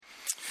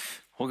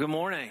Well, good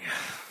morning.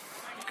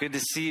 Good to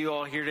see you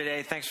all here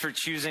today. Thanks for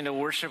choosing to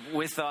worship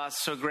with us.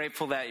 So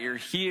grateful that you're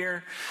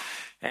here.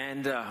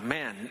 And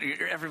man,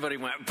 everybody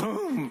went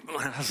boom.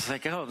 I was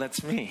like, oh,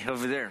 that's me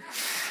over there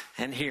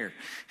and here.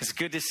 It's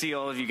good to see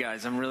all of you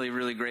guys. I'm really,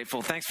 really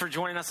grateful. Thanks for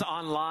joining us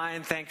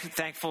online.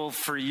 Thankful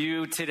for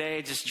you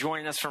today, just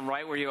joining us from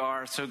right where you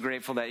are. So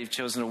grateful that you've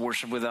chosen to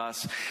worship with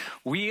us.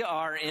 We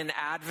are in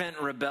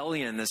Advent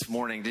Rebellion this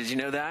morning. Did you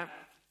know that?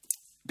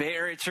 Bay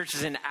Area Church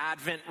is in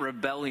Advent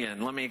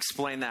Rebellion. Let me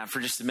explain that for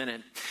just a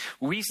minute.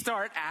 We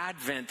start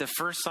Advent the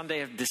first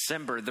Sunday of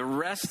December. The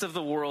rest of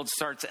the world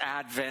starts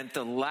Advent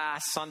the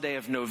last Sunday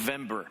of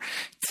November,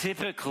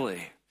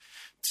 typically.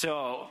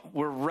 So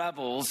we're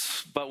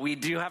rebels, but we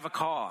do have a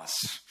cause.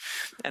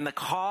 And the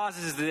cause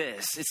is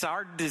this. It's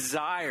our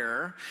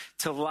desire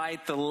to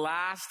light the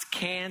last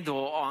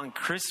candle on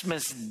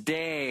Christmas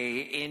Day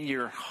in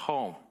your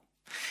home.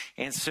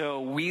 And so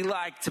we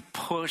like to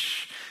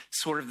push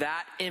sort of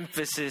that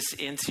emphasis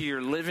into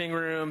your living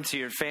room, to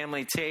your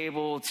family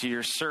table, to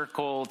your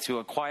circle, to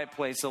a quiet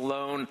place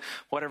alone,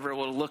 whatever it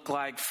will look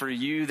like for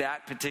you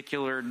that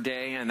particular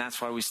day. And that's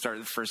why we start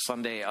the first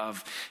Sunday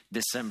of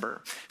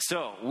December.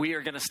 So we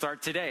are going to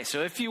start today.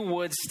 So if you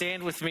would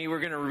stand with me, we're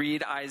going to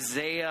read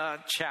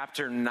Isaiah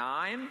chapter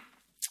 9,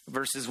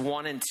 verses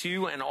 1 and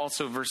 2, and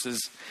also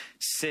verses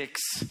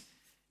 6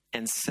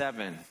 and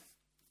 7.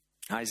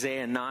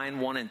 Isaiah 9,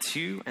 1 and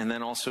 2, and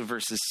then also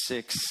verses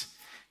 6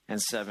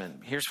 and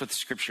 7. Here's what the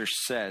scripture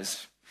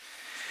says.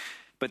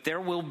 But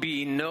there will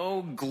be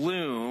no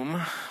gloom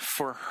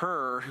for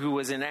her who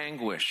was in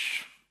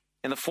anguish.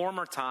 In the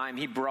former time,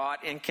 he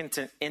brought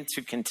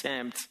into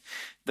contempt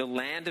the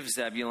land of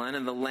Zebulun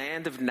and the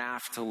land of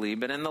Naphtali.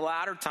 But in the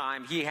latter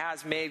time, he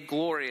has made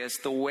glorious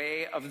the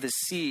way of the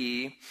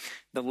sea,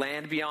 the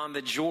land beyond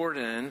the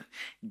Jordan,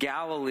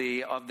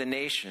 Galilee of the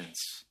nations.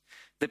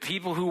 The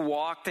people who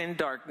walked in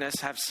darkness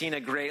have seen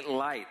a great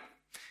light.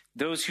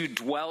 Those who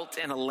dwelt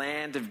in a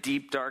land of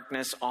deep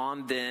darkness,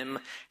 on them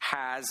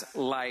has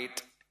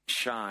light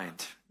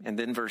shined. And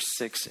then verse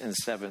 6 and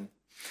 7.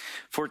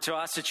 For to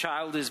us a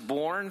child is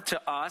born,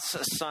 to us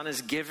a son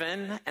is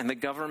given, and the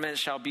government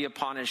shall be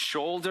upon his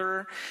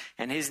shoulder,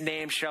 and his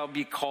name shall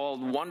be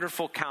called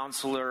Wonderful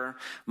Counselor,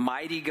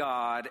 Mighty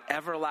God,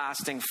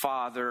 Everlasting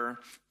Father,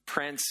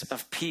 Prince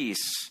of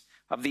Peace.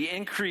 Of the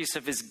increase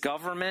of his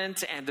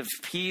government and of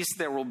peace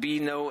there will be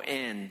no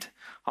end.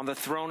 On the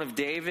throne of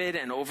David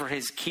and over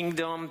his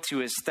kingdom,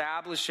 to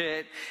establish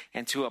it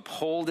and to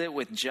uphold it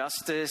with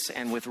justice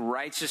and with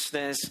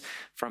righteousness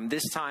from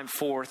this time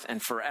forth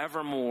and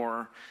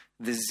forevermore.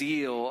 The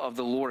zeal of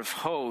the Lord of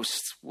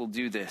hosts will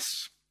do this.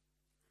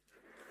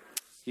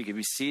 You can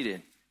be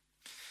seated.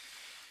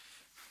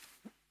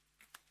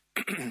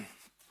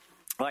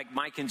 Like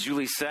Mike and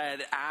Julie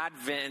said,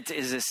 Advent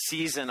is a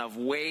season of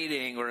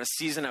waiting or a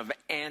season of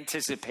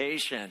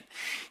anticipation.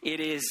 It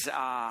is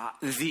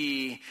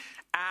the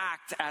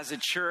act as a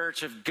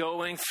church of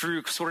going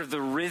through sort of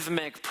the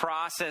rhythmic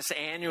process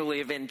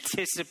annually of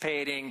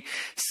anticipating,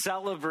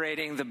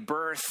 celebrating the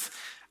birth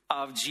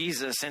of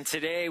Jesus. And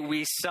today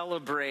we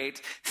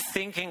celebrate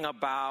thinking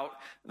about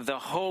the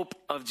hope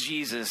of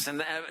Jesus.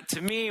 And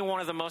to me,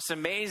 one of the most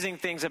amazing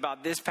things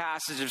about this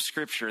passage of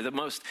Scripture, the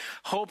most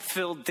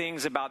hope-filled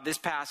things about this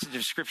passage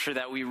of Scripture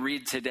that we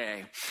read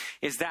today,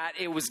 is that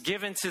it was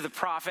given to the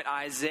prophet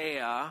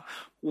Isaiah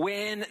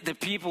when the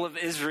people of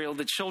Israel,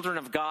 the children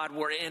of God,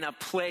 were in a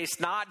place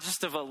not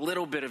just of a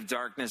little bit of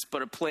darkness,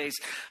 but a place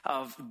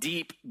of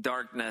deep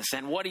darkness.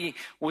 And what he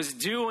was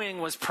doing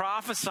was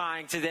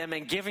prophesying to them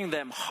and giving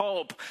them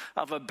hope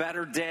of a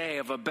better day,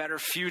 of a better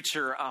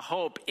future, a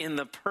hope in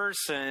the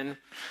person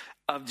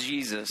of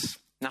Jesus.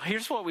 Now,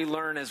 here's what we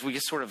learn as we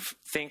sort of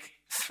think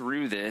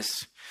through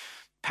this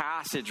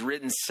passage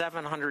written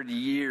 700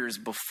 years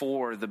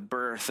before the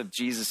birth of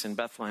Jesus in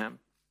Bethlehem.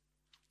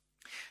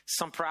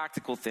 Some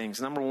practical things.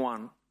 Number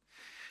one,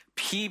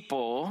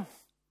 people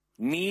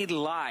need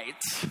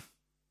light,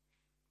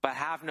 but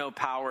have no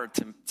power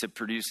to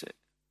produce it.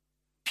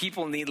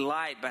 People need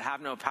light, but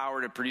have no power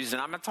to produce it.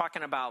 I'm not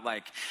talking about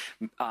like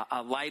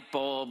a light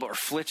bulb or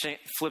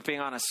flipping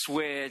on a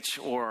switch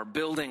or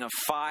building a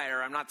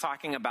fire. I'm not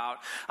talking about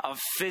a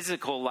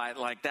physical light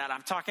like that.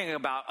 I'm talking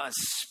about a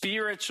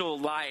spiritual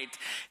light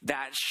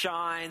that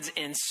shines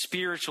in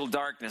spiritual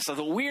darkness. So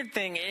the weird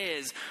thing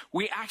is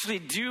we actually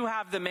do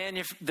have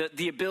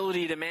the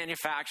ability to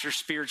manufacture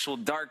spiritual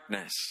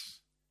darkness.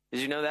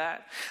 Did you know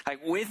that? Like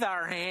with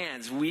our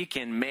hands, we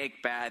can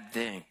make bad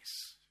things.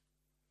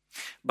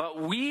 But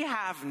we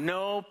have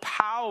no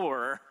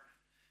power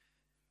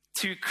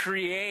to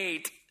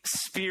create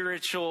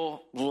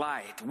spiritual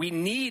light. We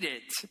need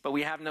it, but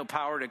we have no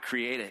power to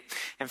create it.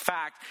 In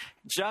fact,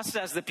 just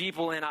as the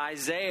people in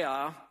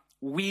Isaiah,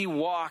 we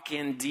walk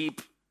in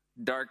deep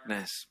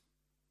darkness.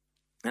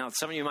 Now,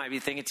 some of you might be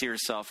thinking to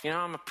yourself,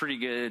 I'm a pretty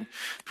good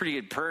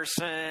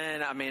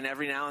person. I mean,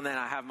 every now and then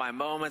I have my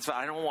moments, but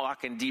I don't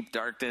walk in deep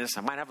darkness.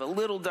 I might have a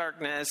little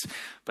darkness,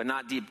 but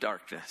not deep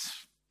darkness.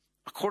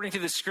 According to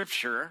the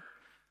scripture,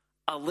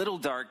 a little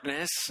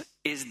darkness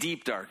is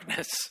deep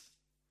darkness.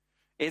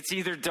 It's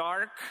either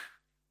dark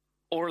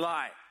or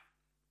light.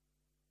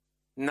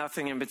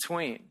 Nothing in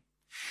between.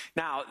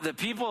 Now, the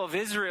people of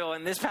Israel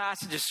in this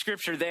passage of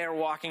scripture, they are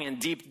walking in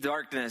deep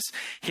darkness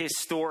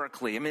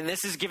historically. I mean,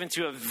 this is given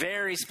to a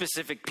very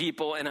specific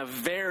people in a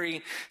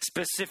very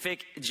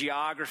specific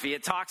geography.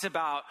 It talks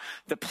about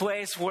the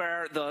place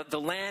where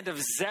the land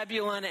of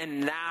Zebulun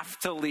and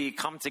Naphtali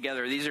come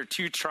together. These are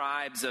two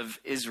tribes of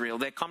Israel.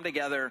 They come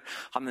together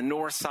on the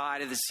north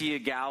side of the Sea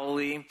of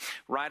Galilee,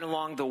 right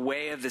along the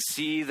way of the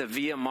sea, the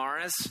Via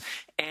Maris.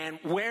 And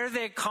where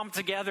they come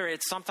together,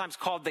 it's sometimes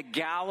called the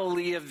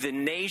Galilee of the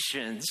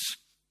Nations,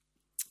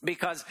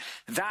 because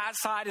that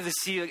side of the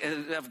Sea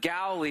of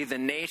Galilee, the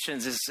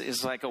nations,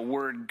 is like a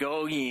word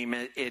goyim.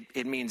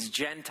 It means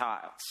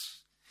Gentiles.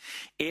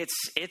 It's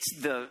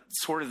the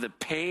sort of the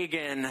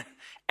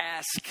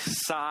pagan-esque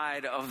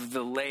side of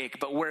the lake.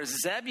 But where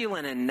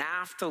Zebulun and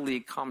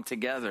Naphtali come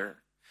together,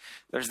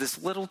 there's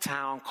this little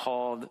town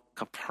called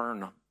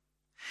Capernaum.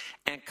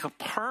 And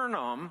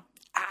Capernaum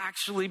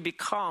actually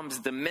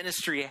becomes the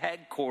ministry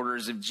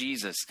headquarters of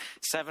Jesus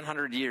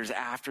 700 years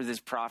after this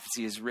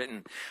prophecy is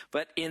written.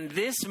 But in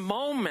this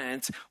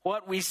moment,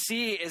 what we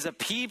see is a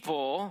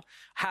people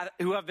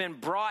who have been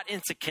brought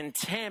into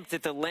contempt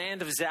at the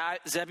land of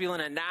Zebulun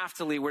and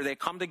Naphtali, where they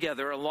come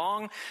together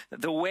along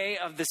the way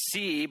of the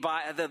sea,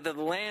 by the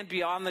land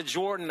beyond the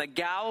Jordan, the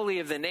Galilee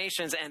of the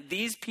nations. And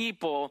these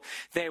people,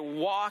 they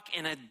walk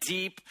in a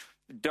deep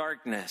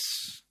darkness.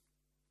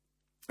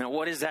 Now,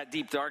 what is that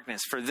deep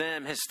darkness? For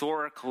them,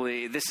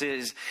 historically, this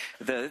is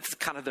it's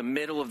kind of the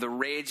middle of the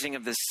raging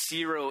of the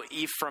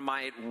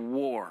Syro-Ephraimite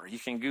war. You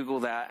can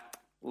Google that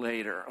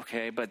later,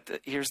 okay?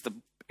 But here's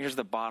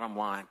the bottom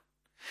line.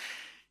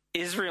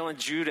 Israel and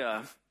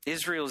Judah,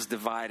 Israel is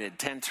divided.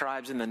 10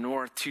 tribes in the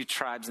north, 2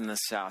 tribes in the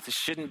south. It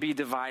shouldn't be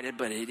divided,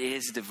 but it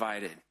is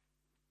divided.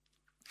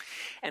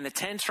 And the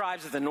 10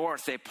 tribes of the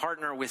north, they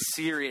partner with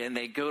Syria and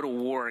they go to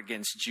war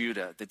against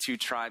Judah, the 2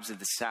 tribes of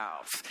the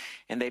south.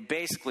 And they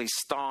basically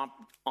stomp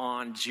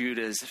on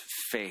Judah's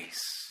face.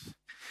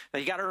 Now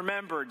you got to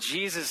remember,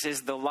 Jesus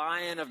is the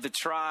Lion of the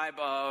tribe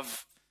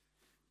of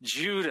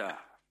Judah.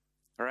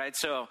 All right,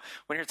 so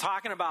when you're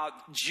talking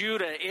about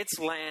Judah, its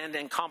land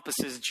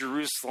encompasses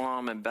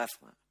Jerusalem and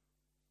Bethlehem.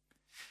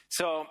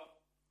 So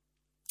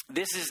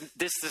this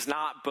does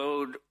not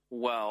bode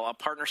well. A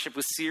partnership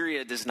with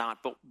Syria does not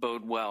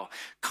bode well.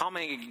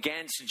 Coming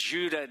against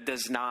Judah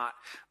does not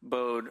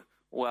bode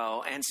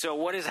well. And so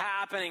what is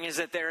happening is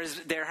that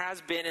there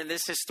has been in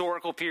this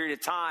historical period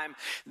of time,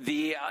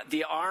 the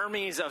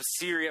armies of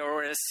Syria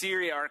or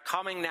Assyria are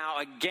coming now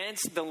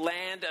against the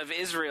land of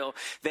Israel.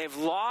 They've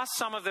lost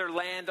some of their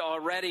land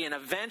already, and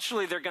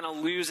eventually they're going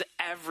to lose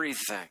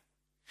everything.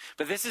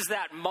 But this is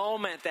that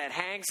moment that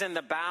hangs in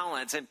the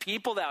balance, and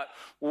people that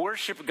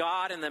worship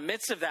God in the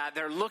midst of that,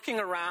 they're looking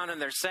around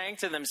and they're saying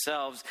to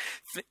themselves,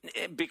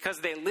 because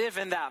they live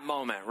in that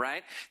moment,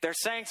 right? They're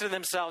saying to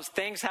themselves,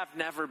 things have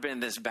never been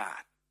this bad.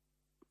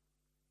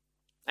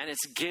 And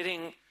it's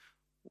getting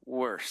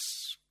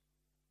worse.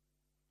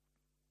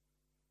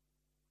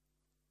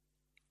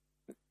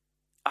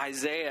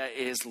 Isaiah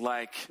is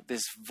like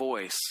this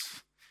voice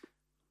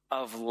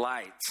of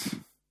light,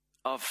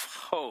 of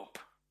hope,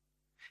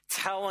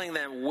 telling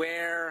them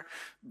where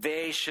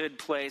they should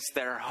place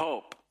their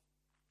hope.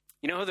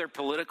 You know who their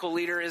political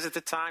leader is at the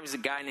time? He's a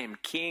guy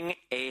named King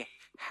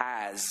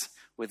Ahaz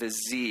with a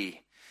Z.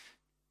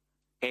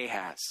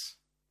 Ahaz.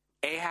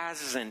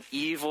 Ahaz is an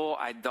evil,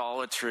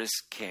 idolatrous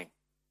king.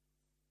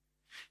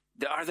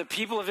 Are the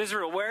people of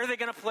Israel, where are they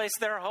going to place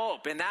their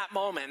hope in that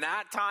moment, in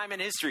that time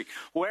in history?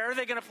 Where are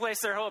they going to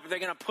place their hope? Are they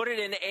going to put it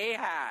in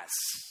Ahaz,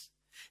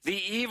 the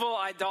evil,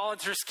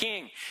 idolatrous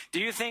king? Do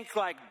you think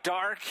like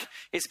dark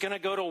is going to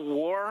go to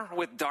war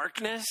with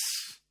darkness?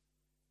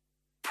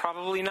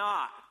 Probably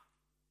not.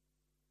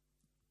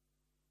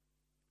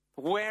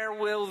 Where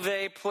will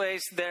they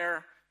place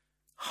their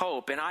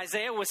hope? And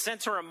Isaiah was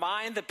sent to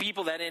remind the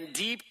people that in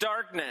deep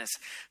darkness,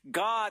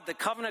 God, the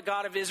covenant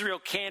God of Israel,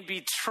 can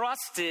be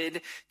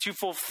trusted to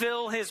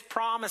fulfill his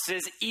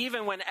promises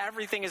even when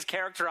everything is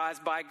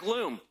characterized by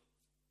gloom.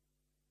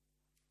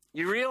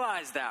 You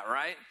realize that,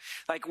 right?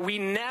 Like, we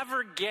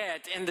never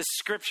get in the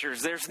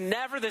scriptures, there's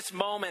never this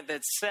moment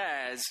that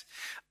says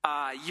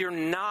you're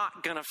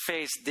not going to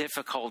face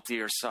difficulty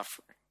or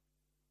suffering.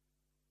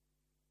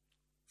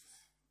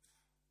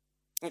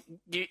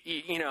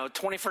 You know,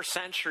 21st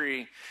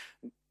century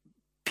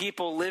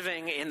people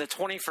living in the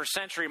 21st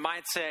century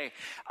might say,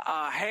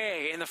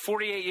 hey, in the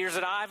 48 years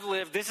that I've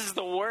lived, this is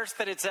the worst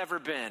that it's ever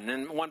been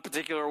in one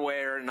particular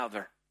way or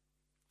another.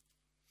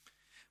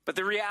 But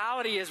the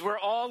reality is we're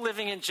all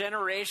living in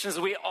generations.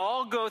 We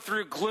all go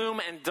through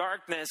gloom and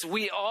darkness.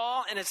 We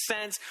all, in a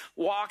sense,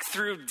 walk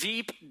through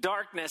deep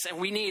darkness, and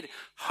we need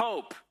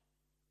hope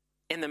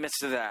in the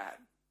midst of that.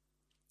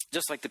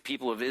 Just like the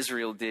people of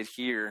Israel did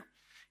here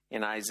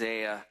in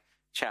Isaiah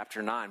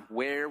chapter 9.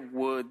 Where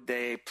would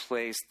they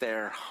place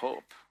their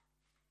hope?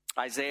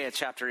 Isaiah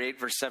chapter 8,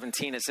 verse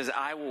 17, it says,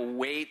 I will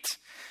wait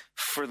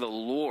for the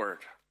Lord.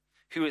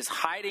 who is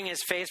hiding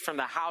his face from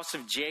the house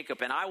of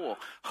Jacob, and I will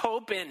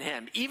hope in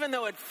him, even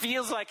though it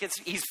feels like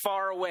he's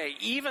far away,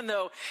 even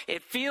though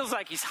it feels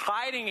like he's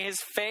hiding his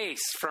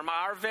face from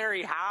our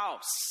very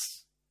house.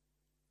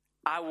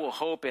 I will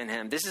hope in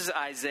him. This is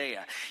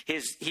Isaiah.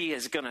 He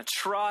is going to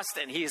trust,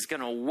 and he is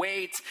going to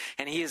wait,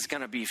 and he is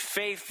going to be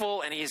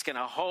faithful, and he is going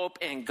to hope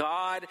in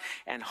God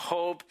and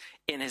hope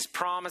in his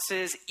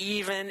promises,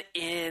 even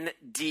in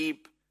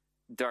deep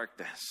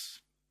darkness.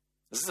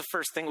 This is the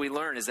first thing we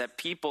learn, is that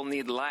people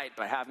need light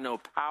but have no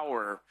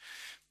power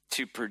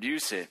to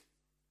produce it.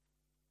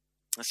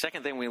 The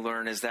second thing we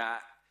learn is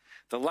that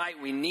the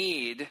light we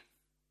need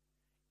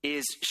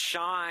is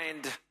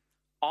shined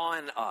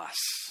on us.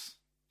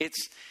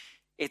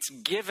 It's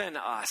given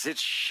us.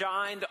 It's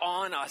shined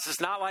on us.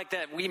 It's not like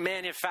that we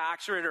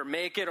manufacture it or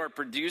make it or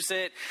produce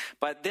it,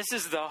 but this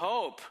is the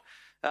hope.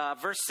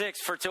 Verse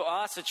 6, for to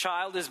us a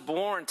child is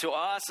born, to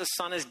us a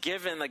son is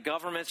given, the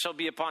government shall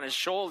be upon his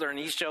shoulder, and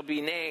he shall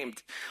be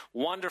named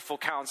Wonderful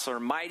Counselor,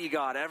 Mighty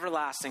God,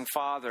 Everlasting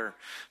Father,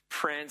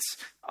 Prince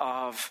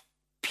of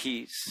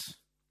Peace.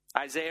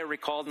 Isaiah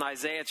recalled in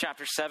Isaiah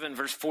chapter 7,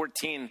 verse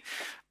 14,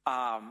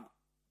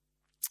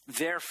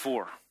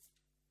 therefore,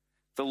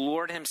 the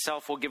Lord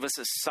himself will give us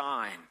a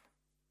sign.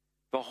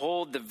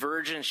 Behold, the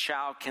virgin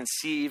shall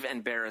conceive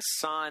and bear a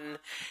son,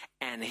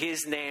 and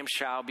his name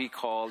shall be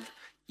called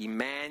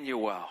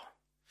Emmanuel.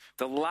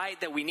 The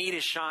light that we need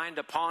is shined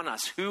upon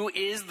us. Who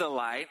is the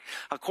light?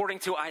 According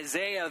to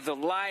Isaiah, the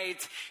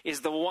light is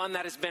the one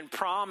that has been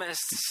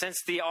promised since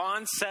the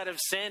onset of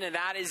sin, and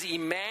that is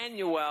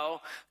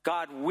Emmanuel,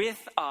 God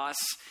with us.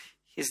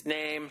 His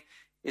name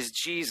is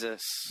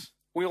Jesus.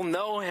 We'll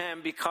know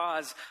him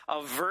because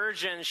a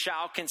virgin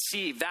shall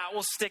conceive. That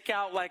will stick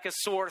out like a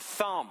sore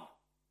thumb.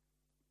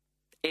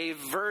 A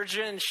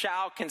virgin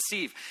shall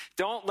conceive.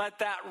 Don't let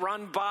that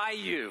run by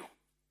you.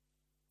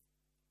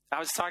 I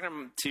was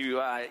talking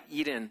to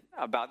Eden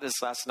about this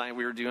last night.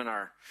 We were doing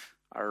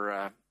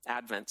our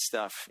Advent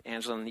stuff,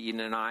 Angela and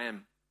Eden and I,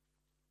 and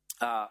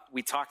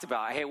we talked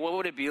about, hey, what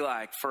would it be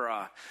like for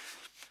a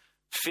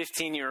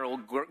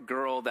 15-year-old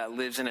girl that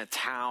lives in a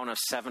town of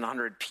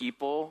 700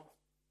 people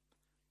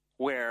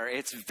where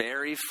it's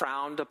very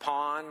frowned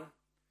upon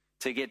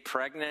to get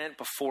pregnant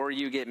before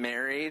you get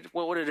married?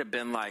 What would it have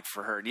been like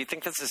for her? Do you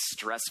think that's a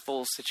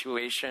stressful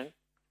situation?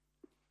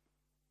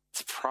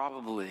 It's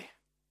probably.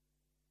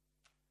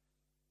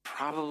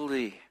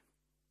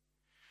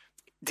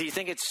 Do you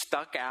think it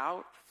stuck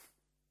out?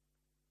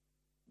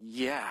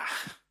 Yeah.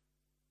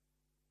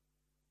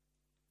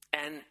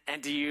 And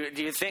do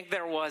you think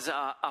there was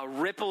a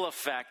ripple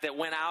effect that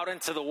went out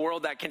into the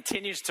world that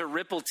continues to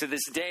ripple to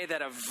this day,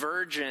 that a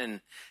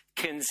virgin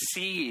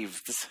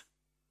conceived? It's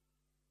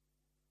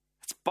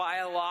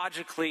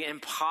biologically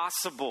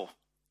impossible.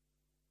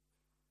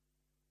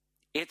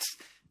 It's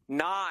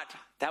not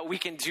that we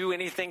can do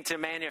anything to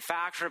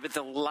manufacture it, but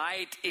the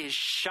light is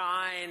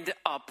shined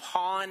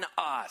upon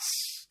us.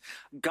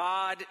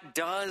 God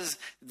does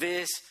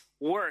this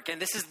work,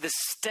 and this is the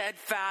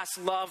steadfast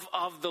love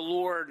of the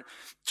Lord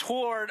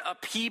toward a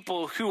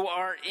people who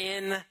are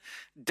in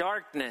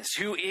darkness.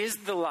 Who is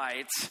the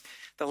light?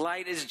 The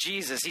light is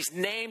Jesus. He's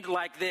named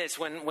like this.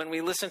 When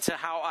we listen to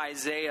how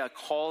Isaiah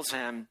calls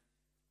him,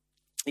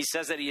 he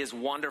says that he is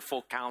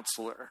Wonderful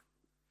Counselor.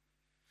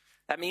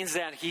 That means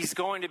that he's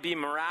going to be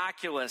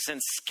miraculous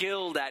and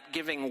skilled at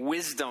giving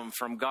wisdom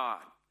from God.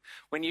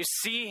 When you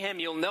see him,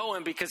 you'll know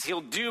him because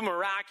he'll do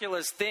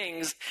miraculous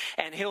things,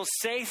 and he'll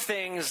say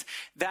things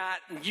that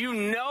you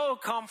know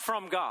come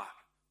from God.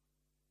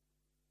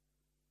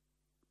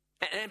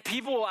 And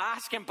people will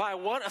ask him, by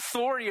what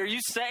authority are you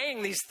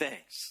saying these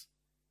things?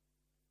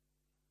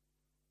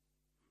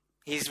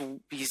 He's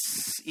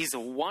a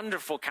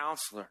wonderful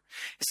counselor.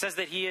 It says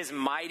that he is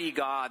mighty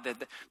God,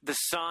 that the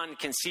Son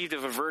conceived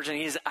of a virgin.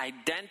 He is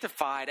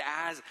identified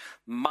as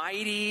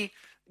mighty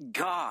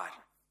God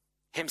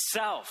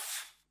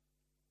himself.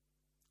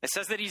 It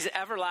says that he's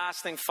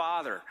everlasting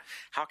Father.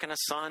 How can a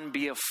son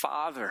be a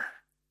father?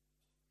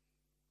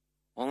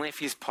 Only if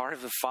he's part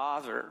of the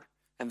Father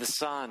and the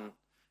Son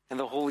and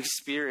the Holy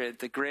Spirit,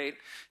 the great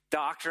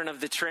doctrine of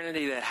the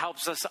Trinity that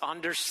helps us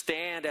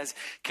understand, as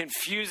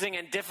confusing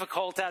and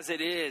difficult as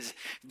it is.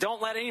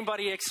 Don't let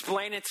anybody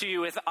explain it to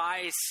you with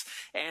ice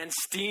and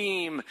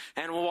steam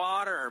and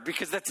water,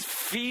 because that's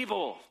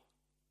feeble.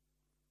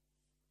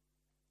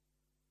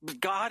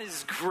 God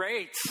is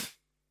great.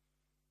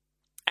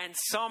 And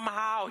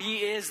somehow he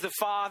is the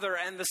Father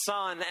and the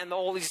Son and the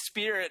Holy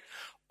Spirit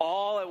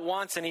all at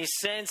once, and he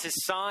sends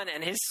his Son,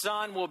 and his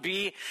Son will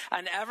be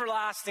an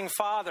everlasting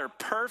Father,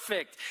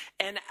 perfect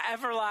and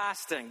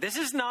everlasting. This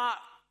is not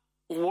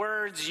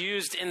words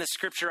used in the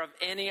scripture of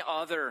any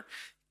other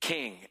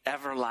king,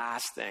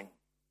 everlasting.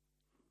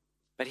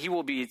 that he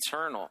will be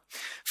eternal.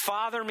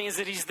 Father means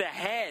that he's the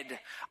head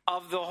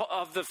of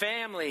the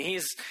family.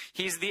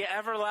 He's the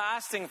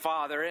everlasting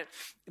Father.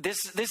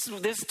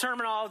 This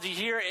terminology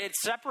here, it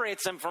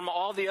separates him from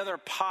all the other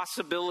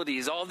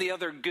possibilities, all the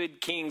other good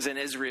kings in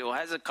Israel,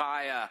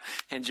 Hezekiah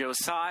and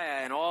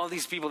Josiah and all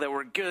these people that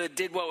were good,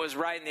 did what was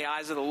right in the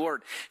eyes of the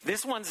Lord.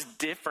 This one's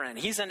different.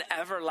 He's an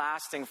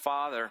everlasting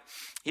Father.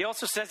 He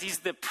also says he's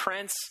the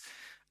Prince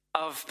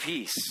of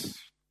Peace.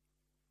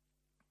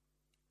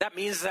 That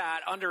means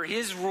that under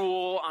his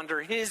rule,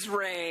 under his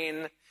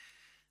reign,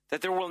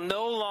 that there will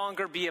no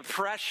longer be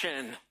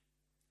oppression,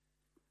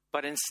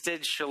 but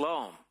instead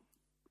shalom.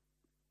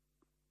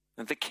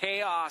 That the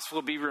chaos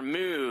will be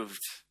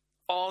removed,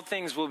 all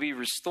things will be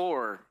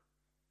restored,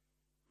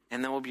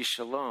 and there will be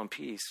shalom,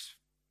 peace.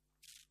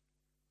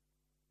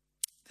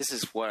 This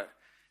is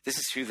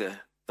who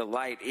the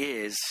light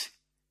is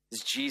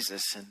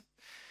Jesus. And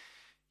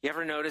you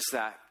ever notice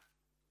that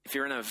if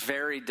you're in a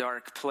very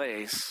dark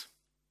place,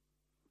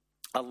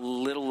 a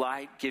little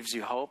light gives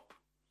you hope,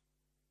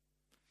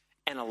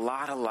 and a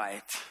lot of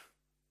light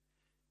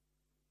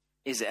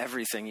is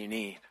everything you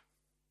need.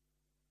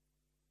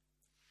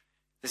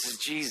 This is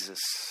Jesus.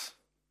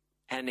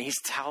 And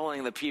he's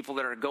telling the people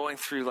that are going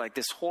through like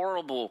this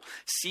horrible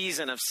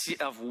season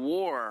of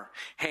war,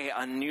 hey,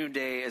 a new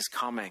day is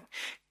coming.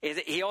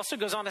 He also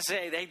goes on to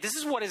say, hey, this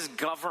is what his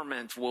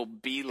government will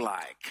be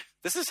like.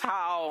 This is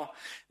how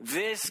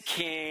this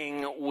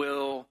king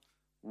will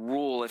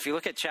rule. If you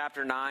look at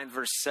chapter 9,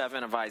 verse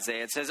 7 of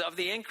Isaiah, it says, of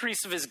the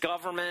increase of his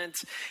government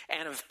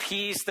and of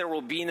peace there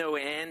will be no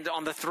end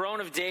on the throne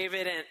of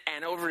David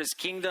and over his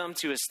kingdom,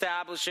 to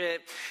establish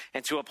it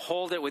and to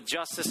uphold it with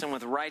justice and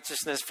with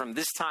righteousness from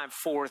this time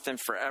forth and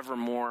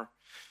forevermore.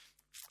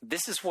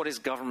 This is what his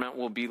government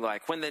will be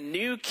like. When the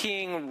new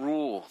king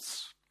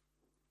rules,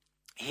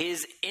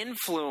 his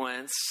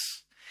influence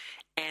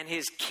and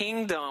his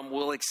kingdom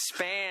will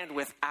expand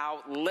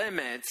without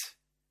limit,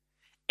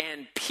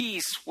 and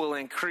peace will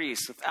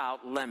increase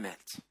without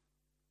limit.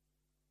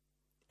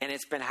 And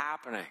it's been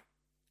happening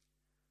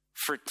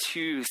for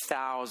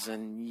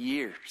 2,000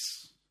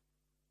 years.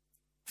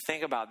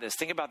 Think about this.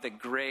 Think about the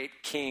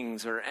great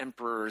kings or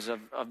emperors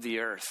of the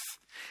earth.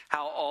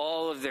 How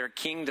all of their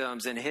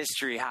kingdoms in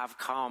history have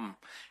come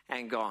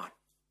and gone.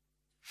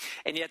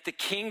 And yet the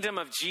kingdom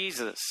of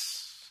Jesus,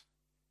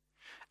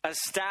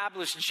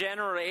 established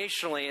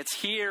generationally, it's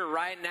here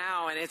right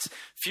now, and it's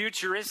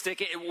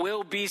futuristic. It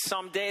will be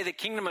someday. The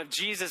kingdom of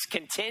Jesus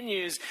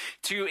continues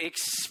to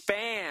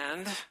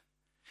expand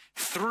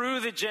through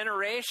the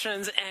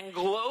generations and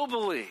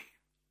globally,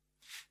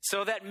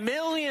 so that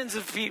millions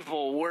of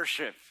people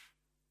worship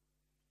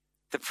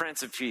the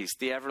Prince of Peace,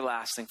 the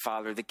everlasting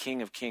Father, the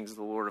King of Kings,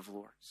 the Lord of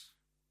Lords.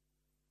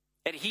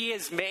 And he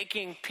is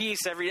making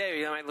peace every day.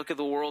 You might look at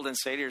the world and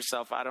say to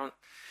yourself, I don't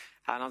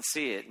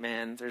see it,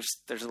 man.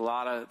 There's a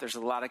lot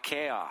of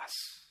chaos.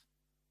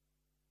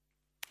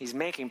 He's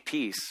making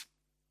peace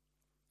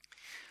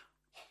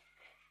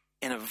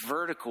in a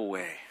vertical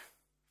way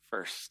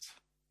first.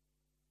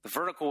 The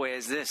vertical way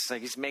is this,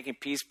 like he's making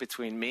peace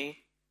between me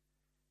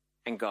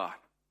and God,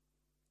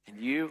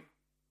 and you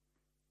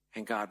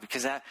and God.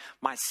 Because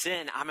my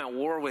sin, I'm at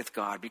war with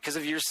God. Because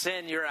of your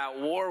sin, you're at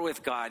war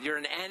with God. You're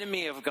an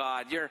enemy of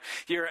God. You're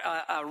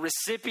a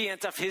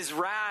recipient of his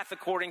wrath,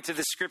 according to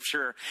the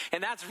scripture.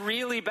 And that's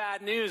really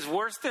bad news.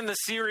 Worse than the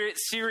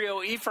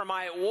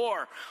Syrio-Ephraimite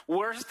war.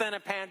 Worse than a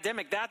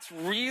pandemic. That's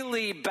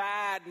really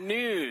bad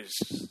news.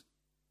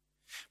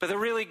 But the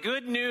really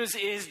good news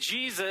is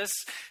Jesus,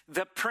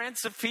 the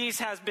Prince of Peace,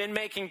 has been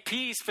making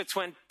peace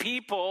between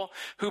people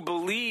who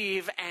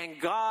believe and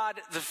God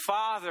the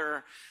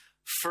Father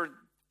for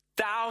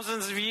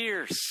thousands of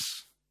years.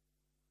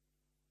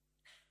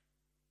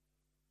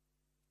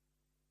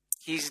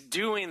 He's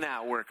doing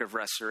that work of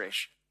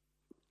restoration.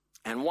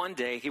 And one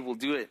day he will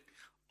do it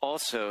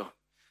also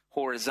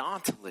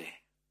horizontally,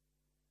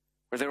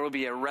 where there will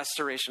be a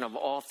restoration of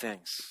all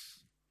things,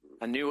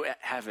 a new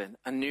heaven,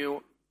 a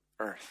new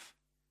earth.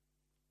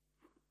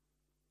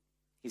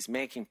 He's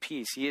making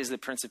peace. He is the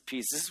Prince of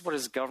Peace. This is what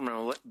his government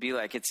will be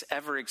like. It's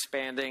ever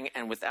expanding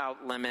and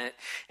without limit,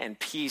 and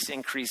peace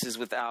increases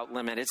without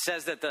limit. It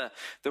says that the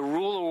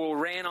ruler will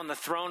reign on the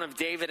throne of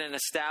David and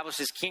establish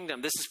his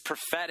kingdom. This is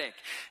prophetic.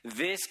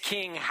 This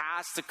king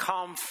has to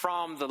come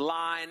from the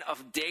line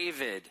of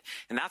David.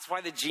 And that's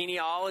why the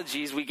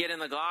genealogies we get in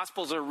the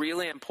Gospels are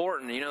really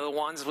important. You know, the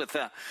ones with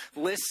the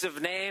lists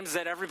of names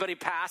that everybody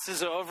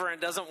passes over and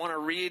doesn't want to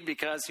read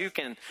because who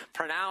can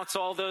pronounce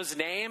all those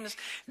names?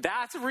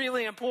 That's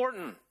really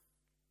important,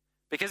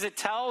 because it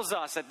tells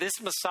us that this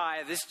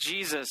Messiah, this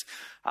Jesus,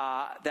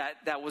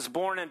 that was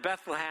born in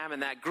Bethlehem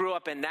and that grew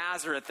up in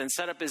Nazareth and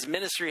set up his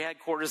ministry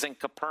headquarters in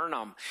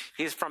Capernaum,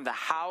 he's from the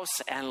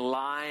house and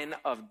line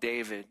of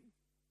David.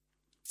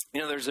 You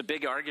know, there's a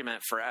big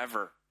argument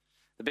forever.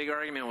 The big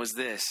argument was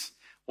this: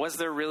 was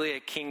there really a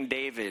King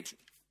David?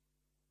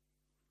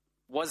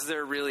 Was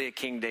there really a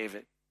King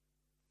David?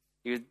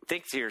 You'd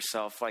think to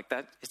yourself like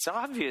that, it's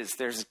obvious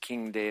there's a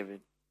King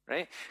David,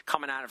 right?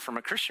 Coming at it from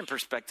a Christian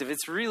perspective,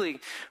 it's really,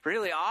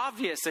 really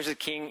obvious there's a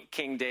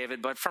King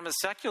David. But from a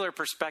secular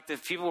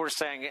perspective, people were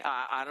saying,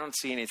 I don't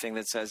see anything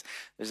that says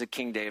there's a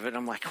King David.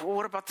 I'm like, well,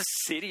 what about the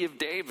city of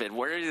David?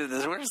 Where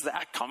does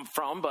that come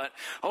from? But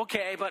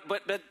okay,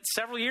 but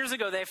several years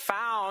ago, they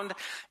found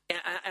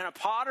in a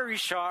pottery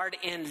shard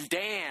in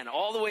Dan,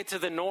 all the way to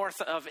the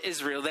north of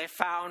Israel, they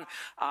found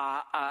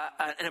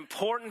an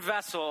important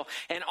vessel,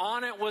 and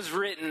on it was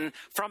written,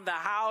 from the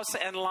house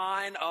and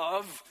line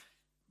of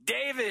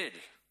David.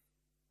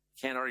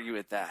 Can't argue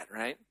with that,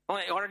 right? The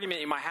only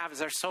argument you might have is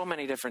there's so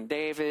many different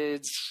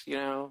Davids,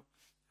 how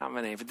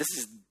many? But this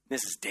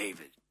is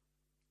David,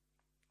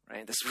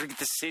 right? This is where we get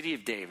the city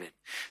of David.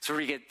 So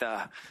we get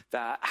the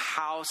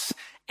house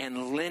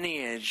and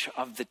lineage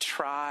of the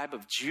tribe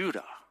of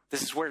Judah.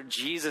 This is where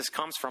Jesus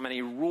comes from, and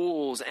he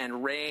rules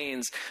and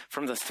reigns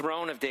from the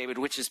throne of David,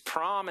 which is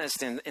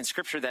promised in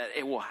Scripture that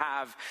it will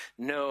have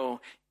no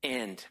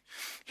end.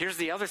 Here's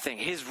the other thing.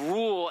 His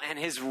rule and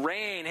his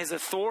reign, his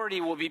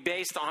authority will be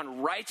based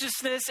on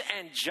righteousness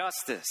and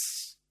justice.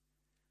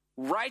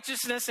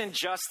 Righteousness and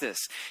justice.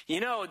 You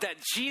know that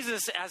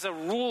Jesus, as a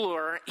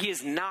ruler, he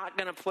is not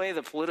going to play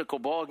the political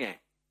ball game.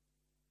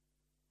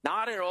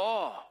 Not at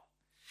all.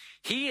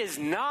 He is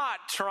not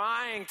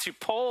trying to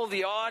poll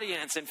the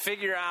audience and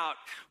figure out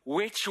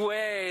which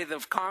way the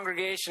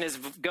congregation is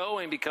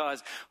going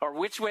or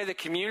which way the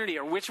community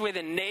or which way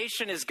the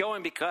nation is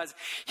going, because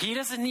he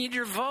doesn't need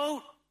your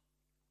vote.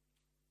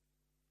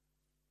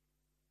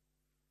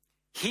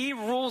 He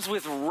rules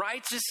with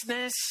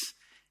righteousness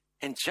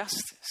and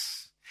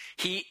justice.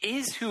 He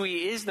is who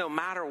he is no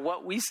matter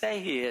what we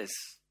say he is.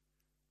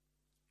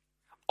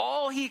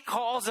 All he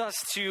calls us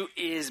to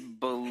is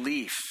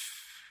belief.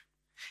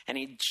 And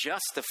he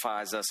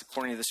justifies us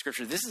according to the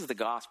Scripture. This is the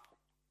gospel.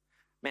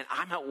 Man,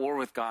 I'm at war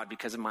with God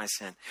because of my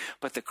sin.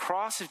 But the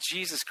cross of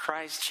Jesus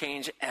Christ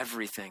changed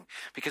everything.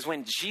 Because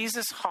when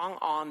Jesus hung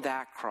on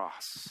that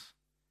cross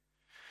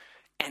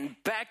and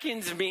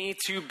beckoned me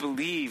to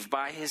believe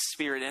by his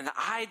Spirit, and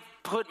I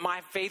put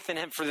my faith in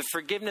him for the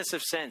forgiveness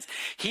of sins,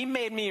 he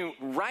made me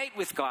right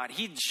with God.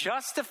 He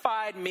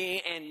justified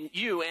me and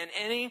you and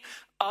any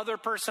other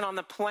person on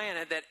the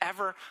planet that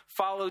ever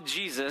followed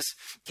Jesus.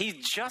 He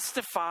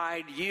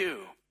justified you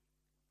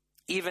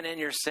even in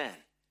your sin.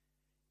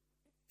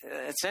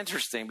 It's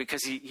interesting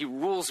because he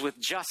rules with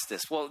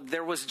justice. Well,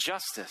 there was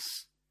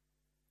justice.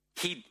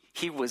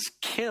 He was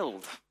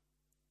killed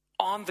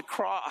on the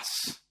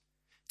cross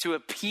to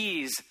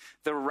appease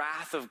the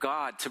wrath of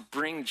God, to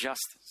bring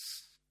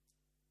justice.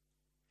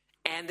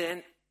 And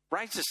then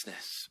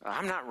righteousness.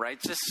 I'm not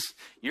righteous.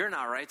 You're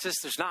not righteous.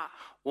 There's not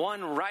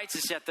one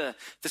righteous, yet the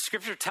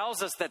Scripture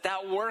tells us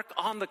that work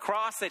on the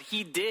cross that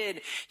he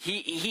did,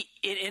 it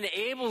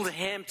enabled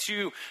him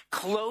to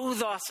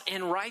clothe us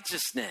in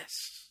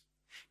righteousness.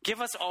 Give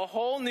us a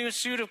whole new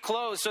suit of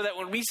clothes so that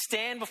when we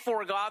stand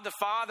before God the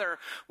Father,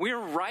 we're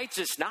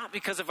righteous, not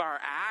because of our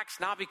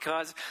acts, not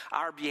because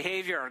our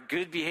behavior, our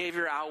good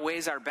behavior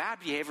outweighs our bad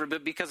behavior,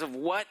 but because of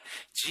what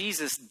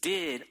Jesus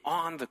did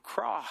on the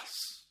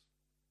cross.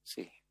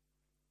 See?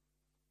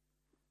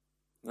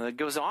 Well, it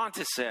goes on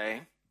to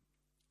say,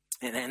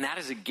 and that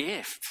is a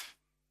gift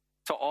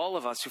to all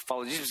of us who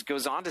follow Jesus. It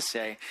goes on to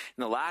say,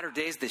 in the latter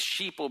days, the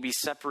sheep will be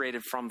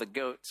separated from the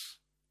goats.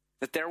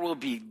 That there will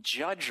be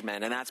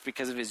judgment, and that's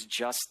because of his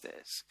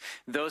justice.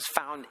 Those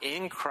found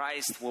in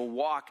Christ will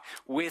walk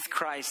with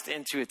Christ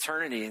into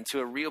eternity, into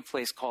a real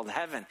place called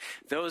heaven.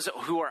 Those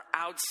who are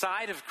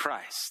outside of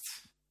Christ,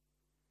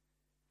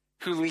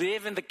 who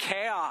live in the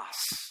chaos,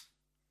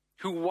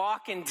 who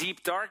walk in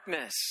deep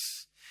darkness,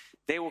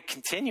 they will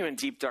continue in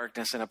deep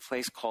darkness in a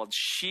place called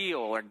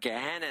Sheol, or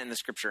Gehenna in the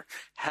Scripture,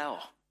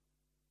 hell.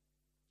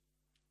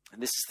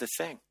 And this is the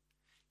thing.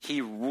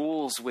 He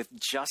rules with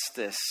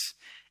justice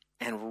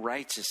and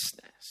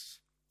righteousness.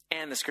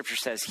 And the Scripture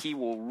says he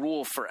will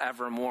rule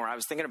forevermore. I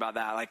was thinking about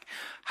that. Like,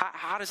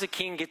 how does a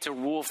king get to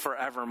rule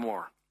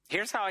forevermore?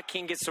 Here's how a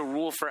king gets to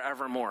rule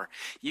forevermore.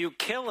 You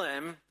kill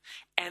him,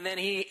 and then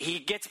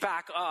he gets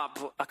back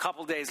up a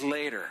couple days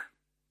later.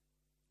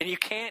 And you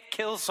can't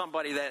kill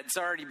somebody that's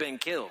already been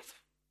killed.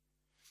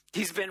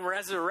 He's been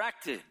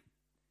resurrected,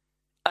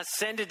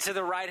 ascended to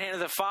the right hand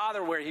of the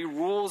Father where he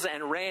rules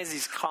and reigns.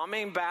 He's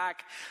coming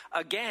back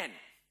again.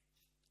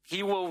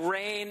 He will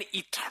reign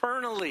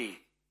eternally,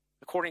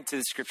 according to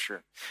the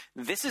Scripture.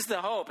 This is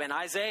the hope. And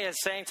Isaiah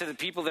is saying to the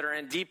people that are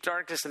in deep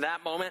darkness in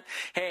that moment,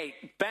 hey,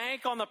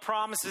 bank on the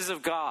promises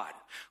of God.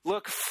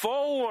 Look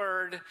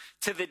forward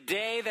to the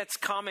day that's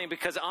coming,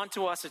 because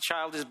unto us a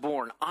child is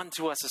born,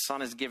 unto us a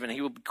son is given.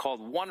 He will be called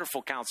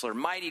Wonderful Counselor,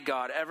 Mighty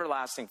God,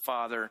 Everlasting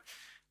Father,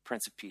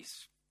 Prince of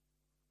Peace.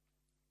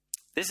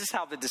 This is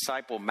how the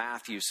disciple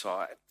Matthew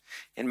saw it.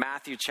 In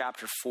Matthew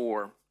chapter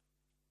 4,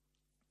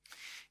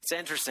 it's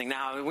interesting.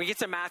 Now, when we get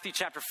to Matthew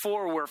chapter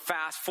 4, we're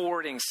fast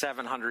forwarding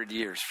 700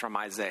 years from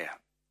Isaiah.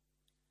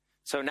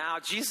 So now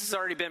Jesus has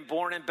already been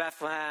born in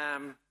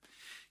Bethlehem.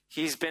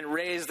 He's been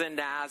raised in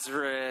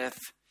Nazareth.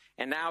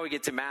 And now we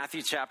get to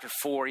Matthew chapter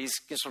 4. He's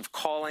sort of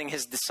calling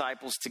his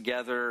disciples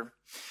together.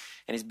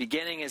 And he's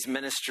beginning his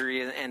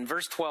ministry. And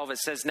verse 12, it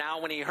says, "Now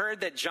when he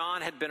heard that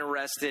John had been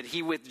arrested,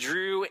 he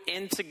withdrew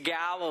into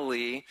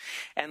Galilee,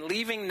 and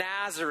leaving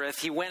Nazareth,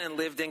 he went and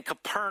lived in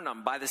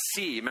Capernaum by the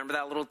sea." Remember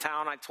that little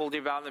town I told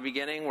you about in the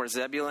beginning where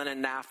Zebulun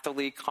and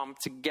Naphtali come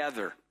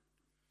together?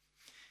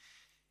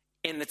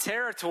 In the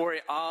territory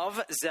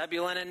of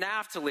Zebulun and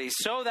Naphtali,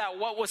 so that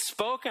what was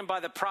spoken by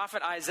the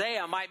prophet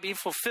Isaiah might be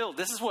fulfilled.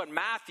 This is what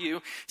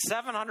Matthew,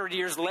 700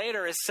 years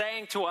later, is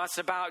saying to us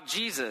about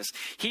Jesus.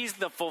 He's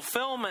the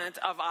fulfillment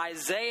of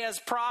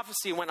Isaiah's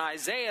prophecy when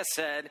Isaiah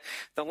said,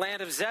 "The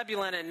land of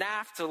Zebulun and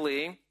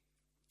Naphtali,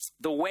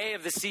 the way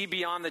of the sea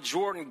beyond the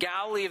Jordan,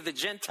 Galilee of the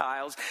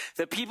Gentiles,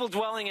 the people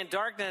dwelling in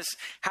darkness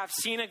have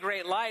seen a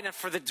great light, and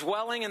for the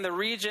dwelling in the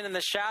region in the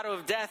shadow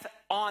of death,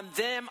 on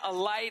them a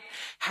light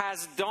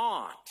has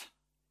dawned."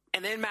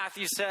 And then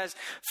Matthew says,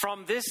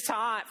 from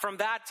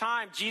that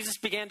time, Jesus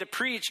began to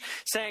preach,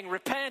 saying,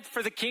 "Repent,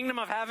 for the kingdom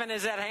of heaven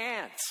is at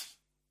hand."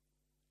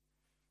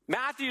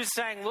 Matthew is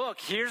saying,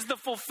 look, here's the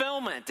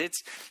fulfillment.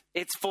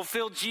 It's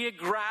fulfilled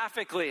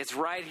geographically. It's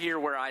right here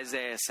where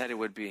Isaiah said it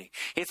would be.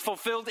 It's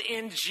fulfilled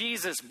in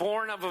Jesus,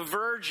 born of a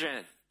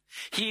virgin.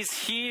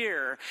 He's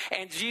here.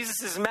 And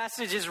Jesus'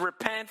 message is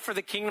repent, for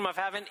the kingdom of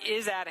heaven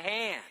is at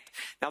hand.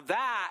 Now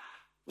that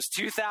was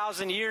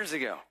 2,000 years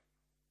ago.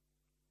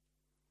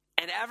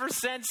 And ever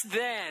since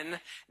then,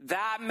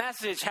 that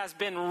message has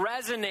been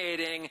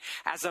resonating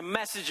as a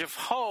message of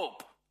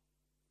hope.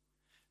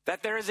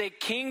 That there is a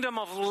kingdom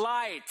of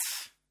light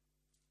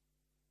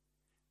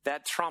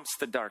that trumps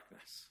the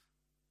darkness,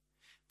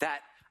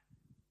 that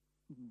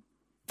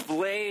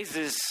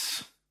blazes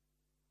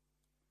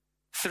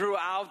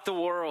throughout the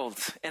world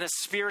in a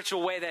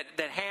spiritual way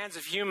that hands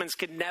of humans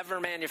could never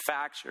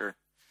manufacture.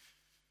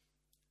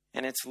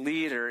 And its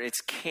leader,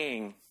 its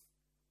king,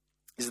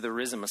 is the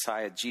risen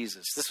Messiah,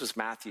 Jesus. This was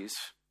Matthew's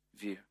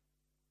view.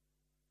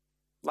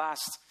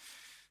 Last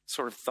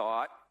sort of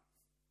thought.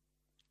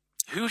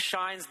 Who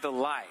shines the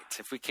light?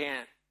 If we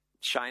can't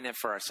shine it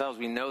for ourselves,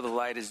 we know the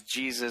light is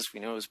Jesus. We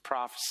know it was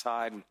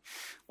prophesied,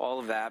 all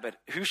of that. But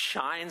who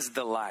shines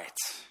the light?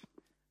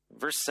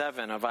 Verse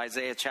 7 of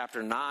Isaiah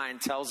chapter 9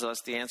 tells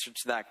us the answer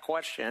to that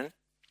question.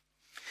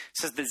 It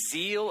says, "The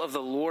zeal of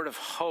the Lord of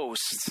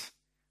hosts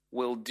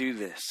will do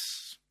this."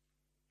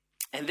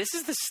 And this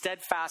is the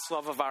steadfast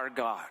love of our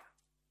God.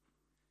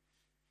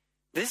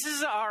 This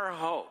is our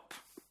hope.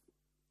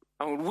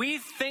 And when we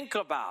think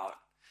about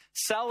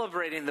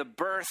celebrating the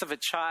birth of a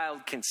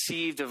child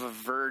conceived of a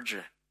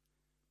virgin,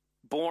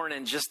 born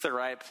in just the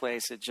right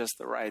place at just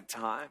the right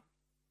time.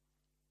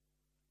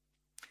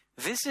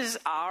 This is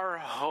our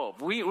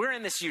hope. We're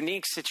in this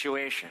unique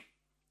situation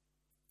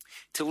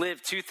to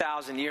live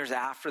 2,000 years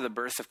after the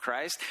birth of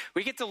Christ.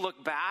 We get to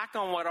look back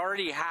on what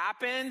already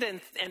happened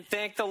and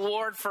thank the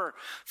Lord for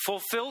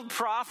fulfilled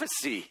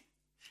prophecy.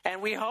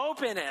 And we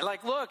hope in it.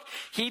 Like, look,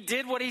 he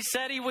did what he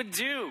said he would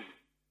do.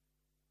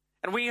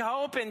 And we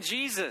hope in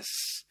Jesus.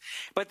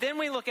 But then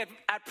we look at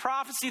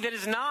prophecy that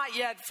is not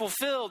yet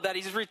fulfilled, that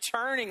he's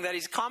returning, that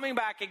he's coming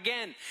back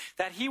again,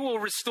 that he will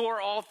restore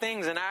all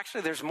things. And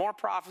actually, there's more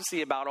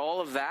prophecy about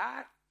all of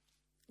that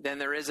than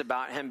there is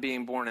about him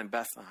being born in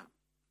Bethlehem.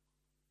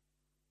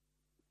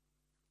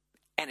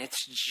 And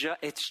it's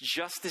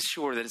just as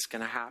sure that it's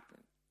going to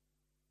happen.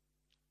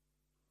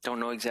 Don't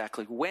know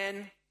exactly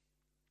when,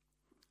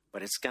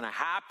 but it's going to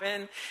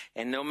happen.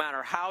 And no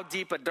matter how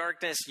deep a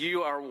darkness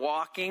you are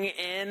walking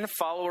in,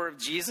 follower of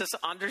Jesus,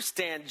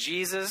 understand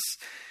Jesus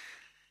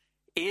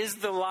is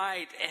the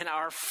light, and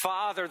our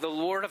Father, the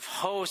Lord of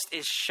hosts,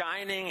 is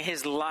shining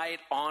his light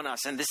on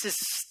us. And this is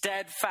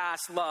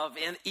steadfast love,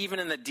 even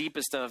in the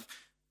deepest of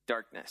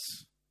darkness.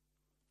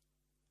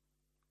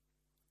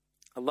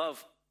 I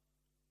love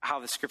how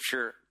the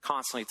scripture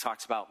constantly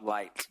talks about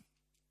light.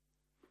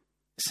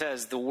 It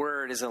says, "The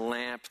word is a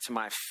lamp to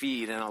my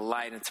feet and a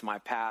light into my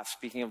path."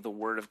 Speaking of the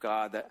word of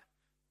God that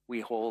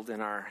we hold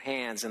in our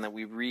hands and that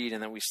we read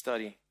and that we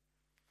study.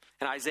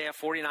 In Isaiah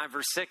 49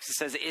 verse 6, it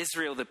says,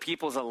 "Israel, the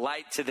people, is a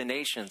light to the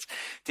nations."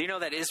 Do you know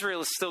that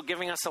Israel is still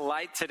giving us a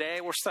light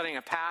today? We're studying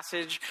a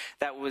passage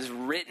that was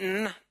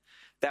written,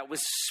 that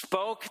was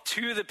spoke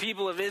to the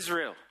people of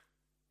Israel.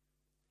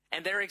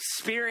 And their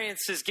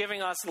experience is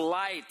giving us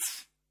light.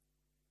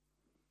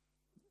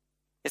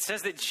 It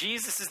says that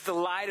Jesus is the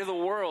light of the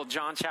world.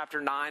 John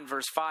chapter 9,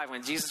 verse 5.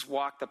 When Jesus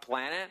walked the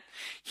planet,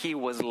 he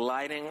was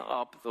lighting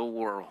up the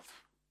world.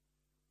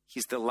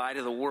 He's the light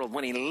of the world.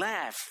 When he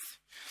left,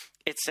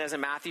 it says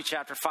in Matthew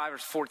chapter 5,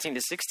 verse 14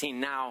 to 16,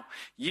 "Now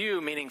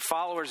you," meaning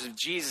followers of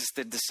Jesus,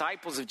 the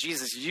disciples of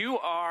Jesus, "you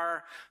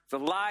are the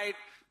light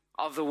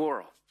of the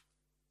world."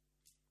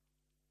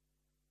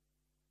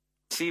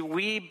 See,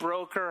 we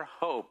broker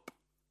hope.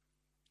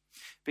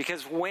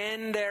 Because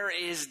when there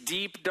is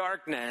deep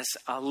darkness,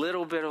 a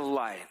little bit of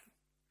light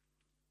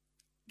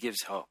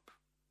gives hope.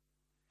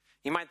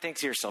 You might think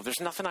to yourself,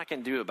 there's nothing I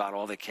can do about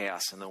all the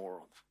chaos in the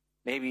world.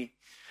 Maybe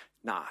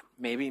not.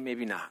 Maybe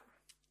not.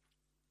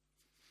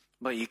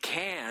 But you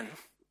can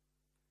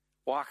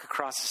walk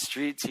across the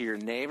street to your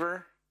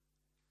neighbor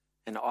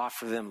and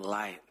offer them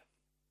light.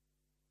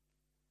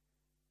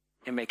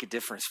 and make a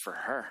difference for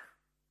her,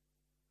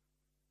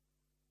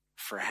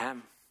 for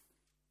him.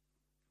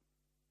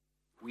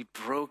 We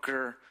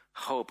broker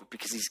hope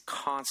because he's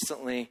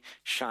constantly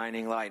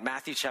shining light.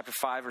 Matthew chapter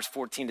 5, verse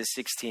 14 to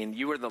 16.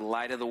 You are the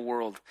light of the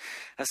world.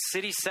 A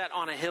city set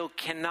on a hill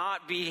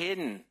cannot be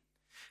hidden.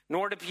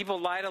 Nor do people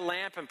light a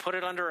lamp and put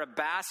it under a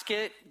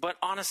basket, but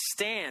on a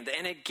stand,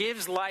 and it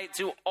gives light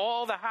to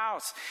all the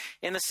house.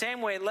 In the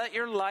same way, let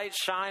your light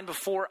shine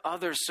before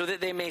others so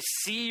that they may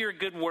see your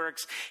good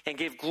works and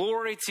give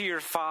glory to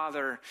your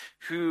Father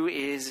who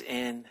is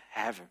in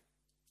heaven.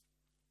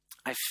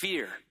 I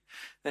fear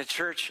the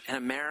church in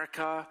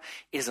America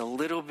is a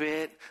little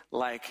bit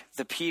like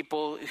the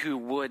people who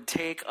would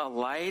take a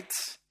light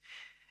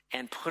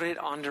and put it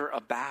under a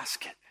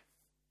basket.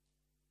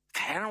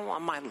 I don't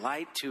want my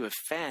light to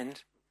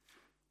offend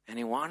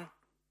anyone.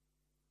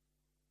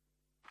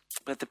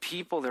 But the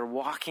people, they're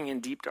walking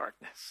in deep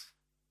darkness.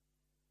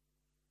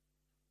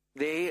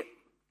 They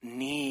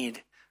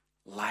need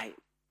light.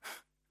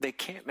 They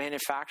can't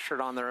manufacture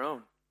it on their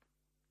own.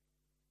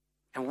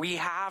 And we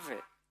have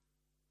it.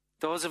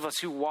 Those of us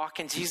who walk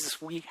in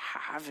Jesus, we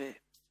have it.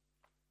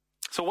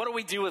 So what do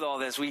we do with all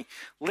this? We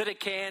lit a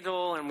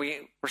candle and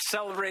we're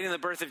celebrating the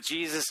birth of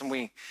Jesus, and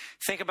we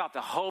think about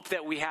the hope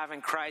that we have in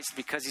Christ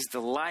because he's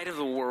the light of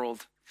the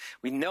world.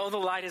 We know the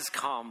light has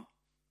come.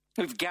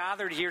 We've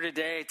gathered here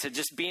today to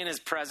just be in his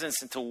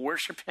presence and to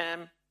worship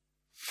him.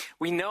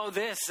 We know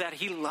this, that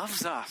he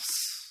loves us.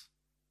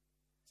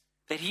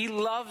 That he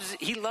loves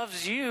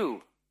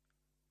you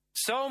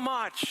so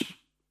much.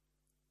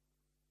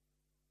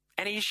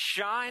 And he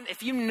shined.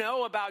 If you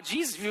know about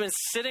Jesus, if you've been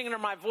sitting under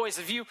my voice,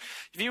 if you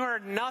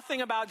heard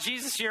nothing about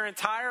Jesus your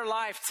entire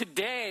life,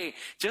 today,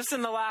 just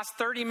in the last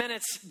 30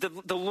 minutes,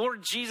 the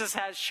Lord Jesus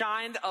has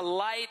shined a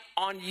light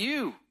on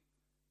you.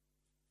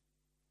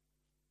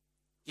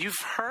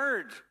 You've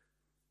heard.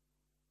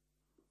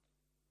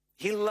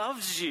 He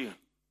loves you.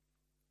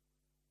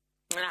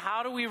 And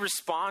how do we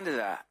respond to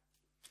that?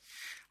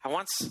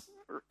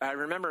 I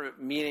remember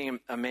meeting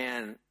a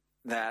man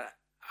that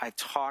I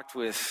talked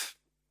with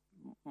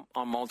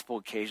on multiple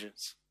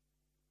occasions.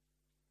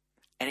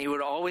 And he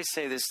would always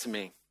say this to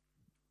me.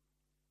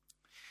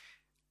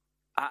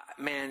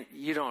 Man,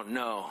 you don't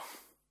know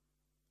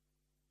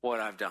what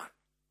I've done.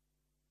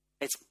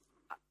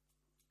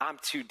 I'm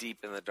too deep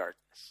in the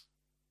darkness.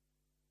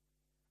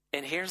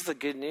 And here's the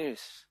good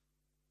news.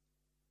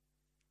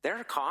 There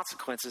are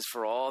consequences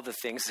for all the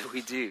things that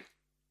we do.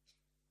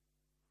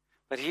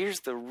 But here's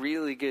the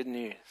really good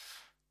news.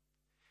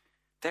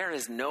 There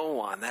is no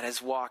one that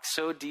has walked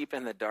so deep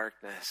in the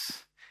darkness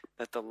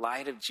that the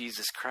light of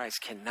Jesus Christ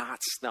cannot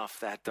snuff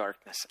that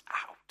darkness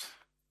out.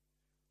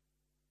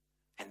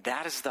 And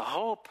that is the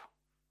hope.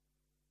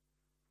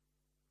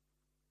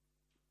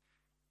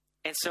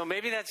 And so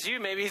maybe that's you.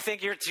 Maybe you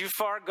think you're too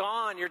far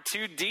gone. You're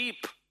too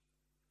deep.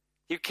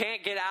 You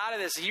can't get out of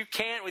this. You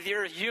can't, with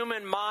your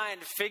human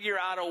mind, figure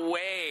out a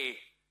way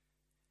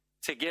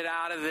to get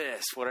out of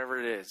this, whatever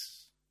it is.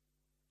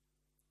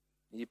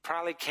 You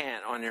probably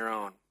can't on your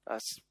own.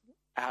 That's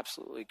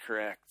absolutely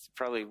correct.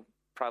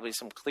 Probably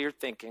some clear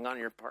thinking on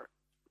your part.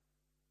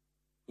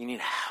 You need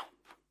help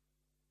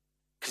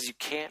because you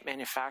can't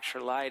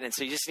manufacture light. And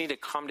so you just need to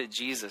come to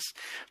Jesus.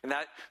 And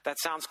that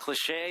sounds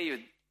cliche.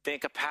 You'd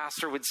think a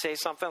pastor would say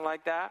something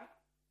like that.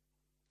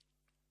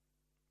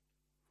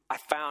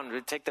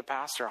 To take the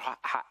pastor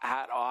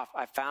hat off,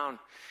 I found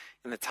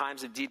in the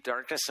times of deep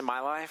darkness in my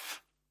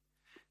life,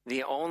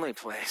 the only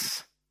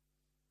place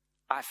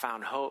I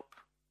found hope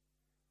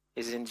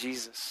is in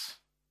Jesus.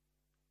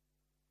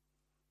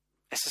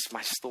 This is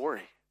my story.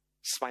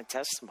 This is my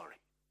testimony.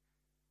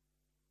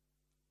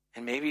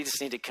 And maybe you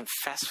just need to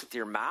confess with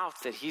your mouth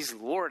that he's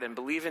Lord and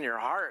believe in your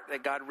heart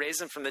that God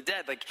raised him from the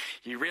dead. Like,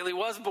 he really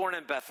was born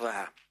in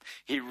Bethlehem.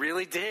 He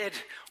really did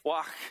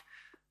walk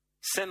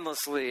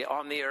sinlessly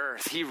on the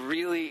earth. He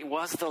really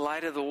was the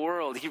light of the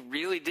world. He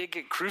really did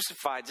get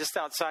crucified just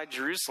outside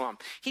Jerusalem.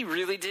 He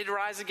really did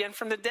rise again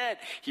from the dead.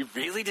 He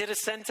really did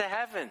ascend to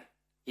heaven.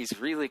 He's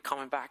really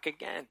coming back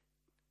again.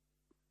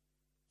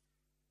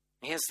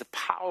 He has the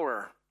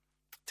power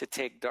to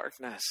take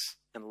darkness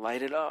and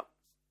light it up.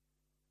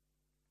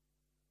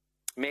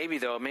 Maybe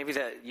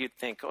that you'd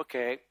think,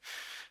 okay,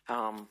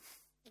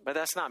 but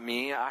that's not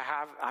me.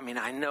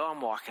 I know I'm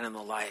walking in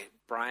the light.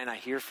 Brian, I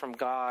hear from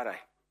God. I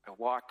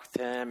walk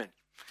with him, and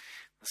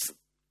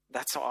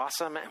that's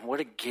awesome. And what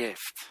a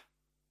gift.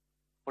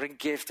 What a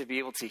gift to be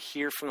able to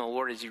hear from the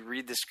Lord as you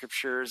read the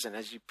scriptures and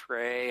as you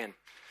pray. And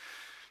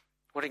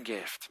what a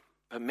gift.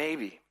 But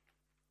maybe,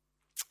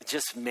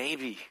 just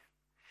maybe,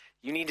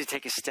 you need to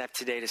take a step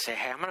today to say,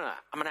 hey, I'm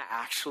gonna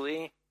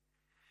actually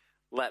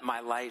let my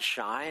light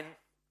shine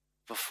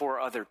before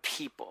other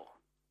people.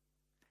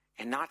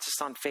 And not just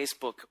on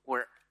Facebook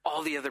where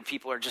all the other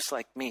people are just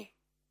like me.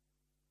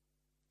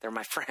 They're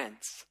my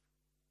friends.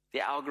 The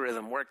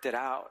algorithm worked it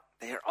out.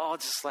 They are all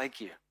just like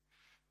you.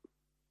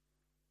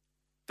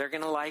 They're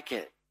going to like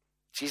it.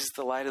 Jesus,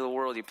 the light of the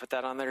world. You put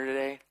that on there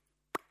today?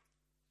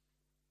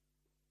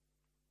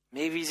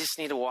 Maybe you just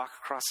need to walk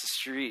across the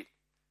street,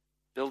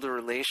 build a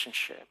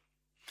relationship.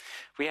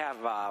 We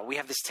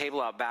have this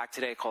table out back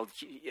today called,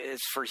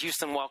 it's for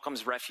Houston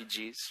Welcomes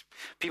Refugees.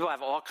 People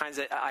have all kinds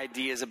of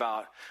ideas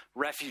about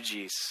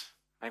refugees.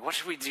 Like, what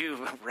should we do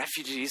with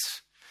refugees?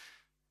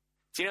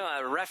 Do you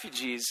know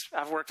refugees,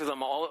 I've worked with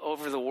them all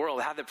over the world.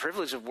 I had the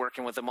privilege of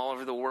working with them all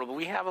over the world. But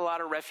we have a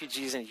lot of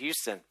refugees in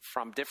Houston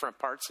from different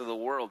parts of the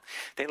world.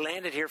 They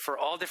landed here for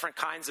all different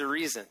kinds of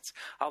reasons.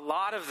 A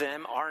lot of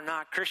them are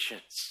not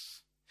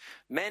Christians.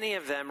 Many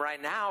of them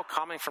right now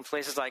coming from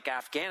places like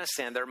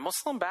Afghanistan, they're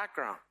Muslim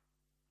background.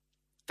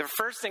 Their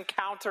first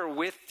encounter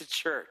with the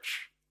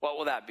church, what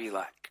will that be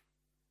like?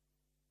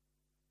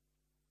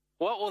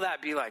 What will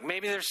that be like?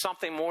 Maybe there's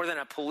something more than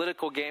a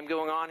political game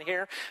going on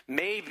here.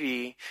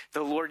 Maybe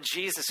the Lord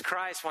Jesus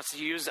Christ wants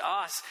to use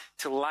us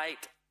to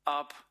light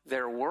up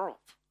their world.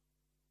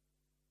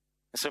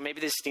 And so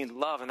maybe they just need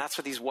love, and that's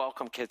what these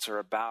welcome kits are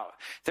about.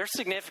 They're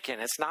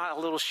significant. It's not a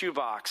little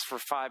shoebox for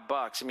 $5.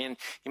 I mean,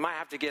 you might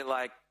have to get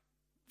like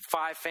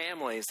 5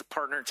 families to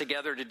partner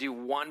together to do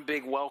one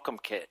big welcome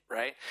kit,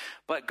 right?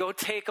 But go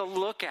take a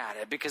look at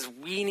it because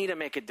we need to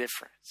make a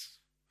difference.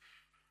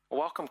 A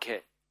welcome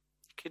kit,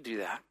 you could do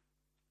that.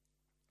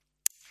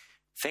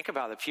 Think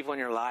about the people in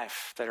your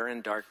life that are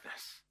in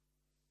darkness.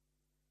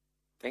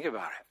 Think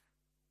about it.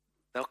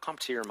 They'll come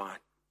to your mind.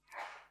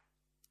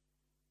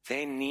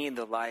 They need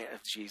the light of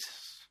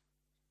Jesus.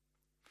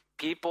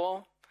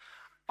 People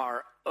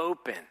are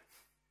open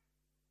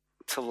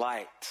to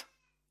light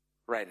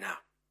right now.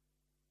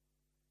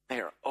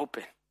 They are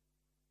open.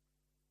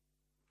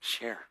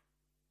 Share.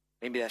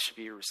 Maybe that should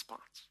be your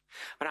response.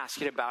 I'm going to ask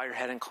you to bow your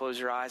head and close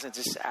your eyes and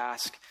just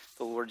ask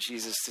the Lord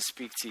Jesus to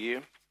speak to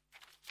you.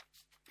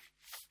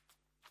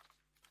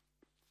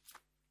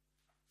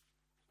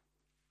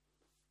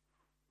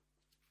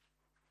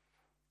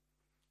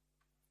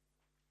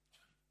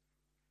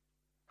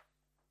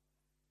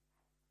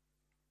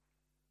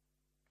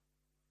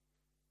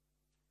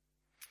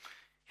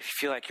 If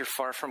you feel like you're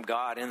far from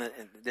God in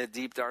the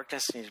deep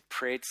darkness, you need to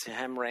pray to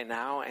him right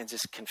now and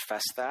just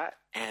confess that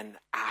and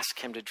ask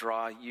him to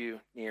draw you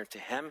near to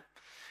him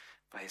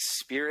by his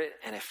Spirit.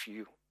 And if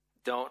you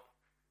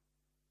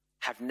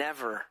have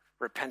never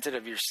repented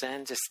of your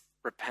sin, just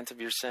repent of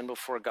your sin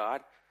before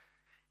God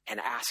and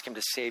ask him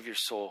to save your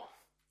soul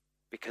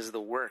because of the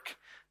work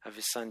of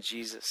his son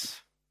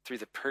Jesus, through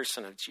the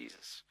person of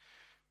Jesus.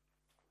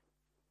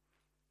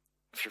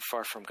 If you're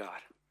far from God.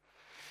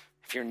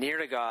 If you're near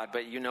to God,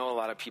 but you know a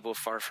lot of people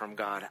far from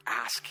God,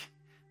 ask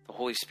the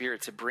Holy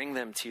Spirit to bring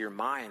them to your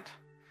mind.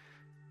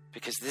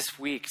 Because this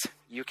week,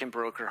 you can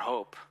broker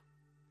hope.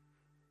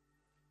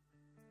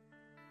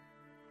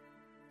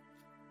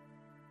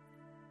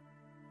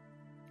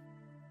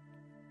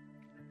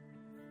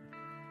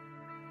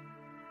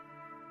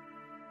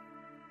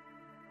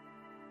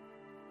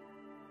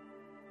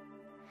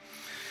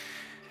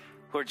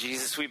 Lord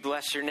Jesus, we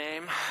bless your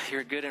name.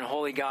 You're good and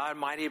holy God,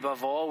 mighty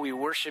above all. We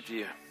worship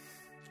you.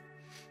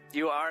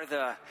 You are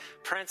the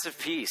Prince of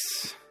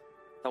Peace,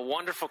 the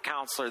wonderful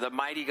Counselor, the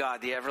mighty God,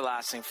 the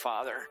everlasting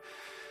Father.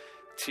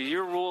 To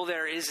your rule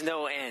there is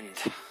no end.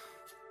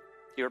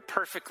 You're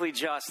perfectly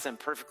just and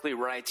perfectly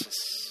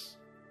righteous.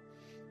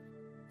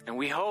 And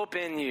we hope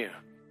in you.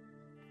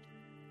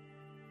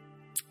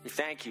 We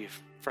thank you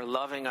for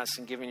loving us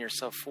and giving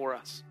yourself for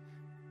us.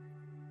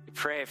 We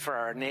pray for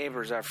our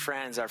neighbors, our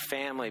friends, our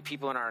family,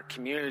 people in our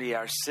community,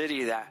 our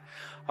city that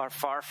are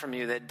far from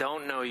you, that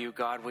don't know you,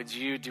 God. Would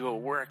you do a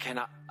work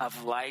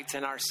of light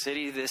in our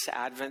city this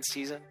Advent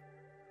season?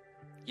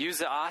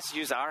 Use us,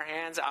 use our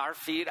hands, our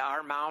feet,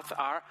 our mouth,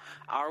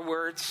 our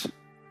words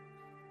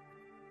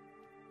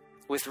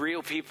with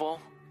real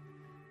people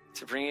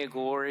to bring you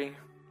glory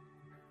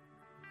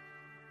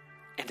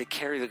and to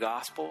carry the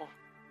gospel,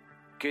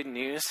 good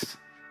news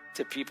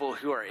to people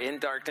who are in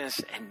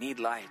darkness and need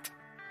light.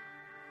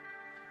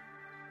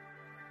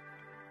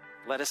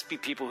 Let us be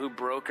people who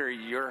broker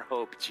your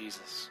hope,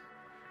 Jesus.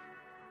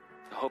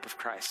 The hope of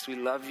Christ. We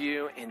love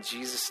you in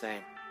Jesus'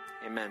 name.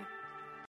 Amen.